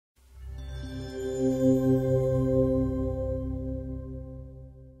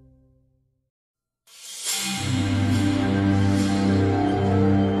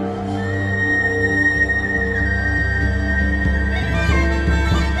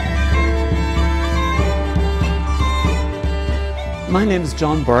My name is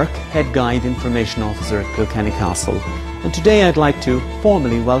John Burke, Head Guide Information Officer at Kilkenny Castle, and today I'd like to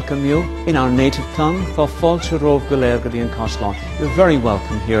formally welcome you in our native tongue for Fáilte Rómh go Léirgeadaí and Coslán. You're very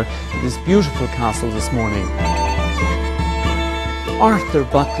welcome here to this beautiful castle this morning. Arthur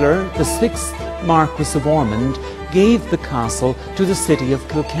Butler, the 6th Marquess of Ormond, gave the castle to the city of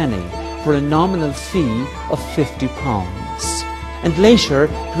Kilkenny for a nominal fee of £50. And later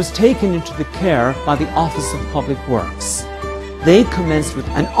it was taken into the care by the Office of Public Works. They commenced with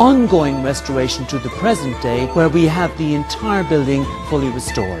an ongoing restoration to the present day, where we have the entire building fully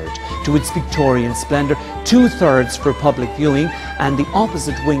restored to its Victorian splendour, 2/3 for public viewing, and the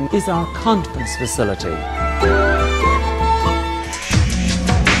opposite wing is our conference facility.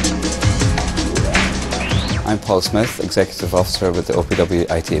 I'm Paul Smith, Executive Officer with the OPW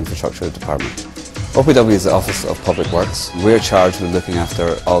IT Infrastructure Department. OPW is the Office of Public Works. We're charged with looking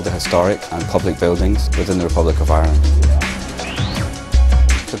after all the historic and public buildings within the Republic of Ireland.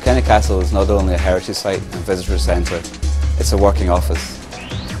 Kilkenny Castle is not only a heritage site and visitor centre, it's a working office.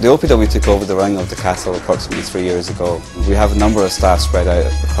 The OPW took over the running of the castle approximately 3 years ago. We have a number of staff spread out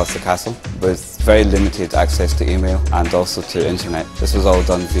across the castle with very limited access to email and also to internet. This was all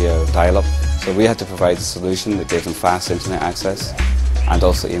done via dial-up, so we had to provide a solution that gave them fast internet access and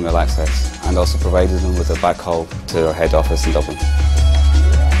also email access, and also provided them with a backhaul to our head office in Dublin.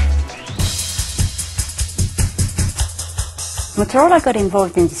 Motorola got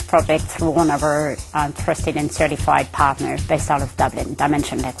involved in this project through one of our trusted and certified partners based out of Dublin,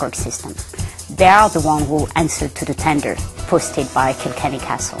 Dimension Network System. They are the one who answered to the tender posted by Kilkenny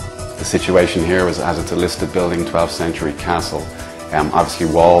Castle. The situation here was, as it's a listed building, 12th century castle, obviously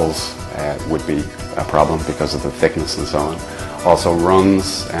walls would be a problem because of the thickness and so on. Also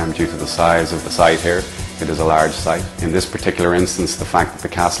runs, due to the size of the site here. It is a large site. In this particular instance, the fact that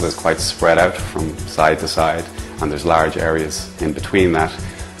the castle is quite spread out from side to side, and there's large areas in between that.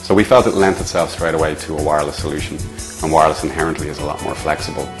 So we felt it lent itself straight away to a wireless solution, and wireless inherently is a lot more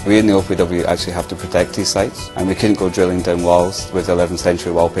flexible. We in the OPW actually have to protect these sites, and we couldn't go drilling down walls with 11th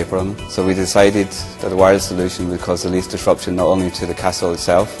century wallpaper on them. So we decided that a wireless solution would cause the least disruption not only to the castle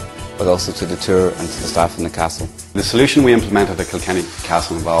itself, but also to the tour and to the staff in the castle. The solution we implemented at Kilkenny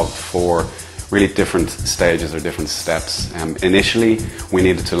Castle involved 4 really different stages or different steps. Initially, we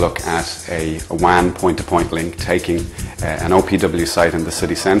needed to look at a WAN point-to-point link, taking an OPW site in the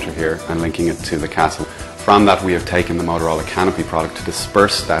city centre here and linking it to the castle. From that, we have taken the Motorola Canopy product to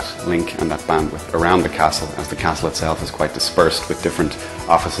disperse that link and that bandwidth around the castle, as the castle itself is quite dispersed with different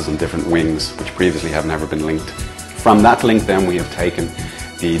offices and different wings, which previously have never been linked. From that link then, we have taken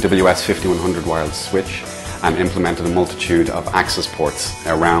the WS5100 wireless switch and implemented a multitude of access ports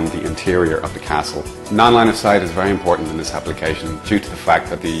around the interior of the castle. Non-line of sight is very important in this application due to the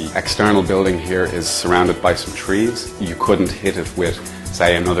fact that the external building here is surrounded by some trees. You couldn't hit it with,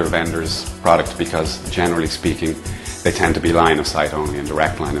 say, another vendor's product because, generally speaking, they tend to be line of sight only and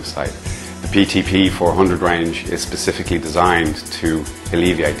direct line of sight. The PTP 400 range is specifically designed to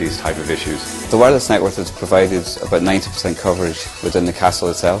alleviate these type of issues. The wireless network has provided about 90% coverage within the castle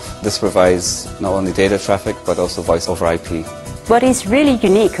itself. This provides not only data traffic but also voice over IP. What is really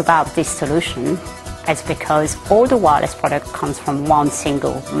unique about this solution is because all the wireless product comes from one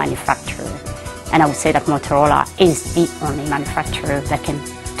single manufacturer. And I would say that Motorola is the only manufacturer that can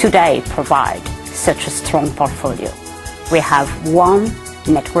today provide such a strong portfolio. We have one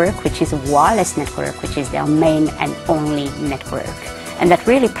network, which is a wireless network, which is their main and only network. And that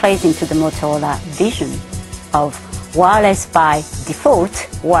really plays into the Motorola vision of wireless by default,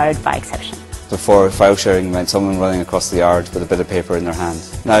 wired by exception. Before, file sharing meant someone running across the yard with a bit of paper in their hand.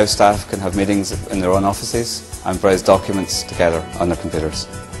 Now staff can have meetings in their own offices and browse documents together on their computers.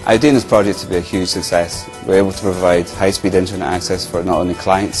 I deem this project to be a huge success. We're able to provide high-speed internet access for not only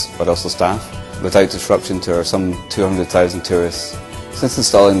clients but also staff, without disruption to our some 200,000 tourists. Since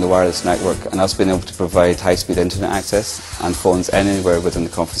installing the wireless network and us being able to provide high-speed internet access and phones anywhere within the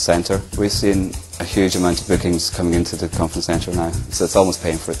conference centre, we've seen a huge amount of bookings coming into the conference centre now, so it's almost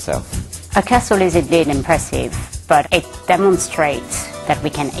paying for itself. Our castle is indeed impressive, but it demonstrates that we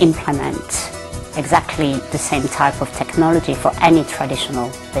can implement exactly the same type of technology for any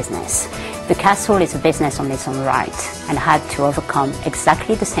traditional business. The castle is a business on its own right and had to overcome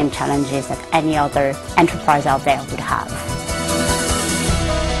exactly the same challenges that any other enterprise out there would have.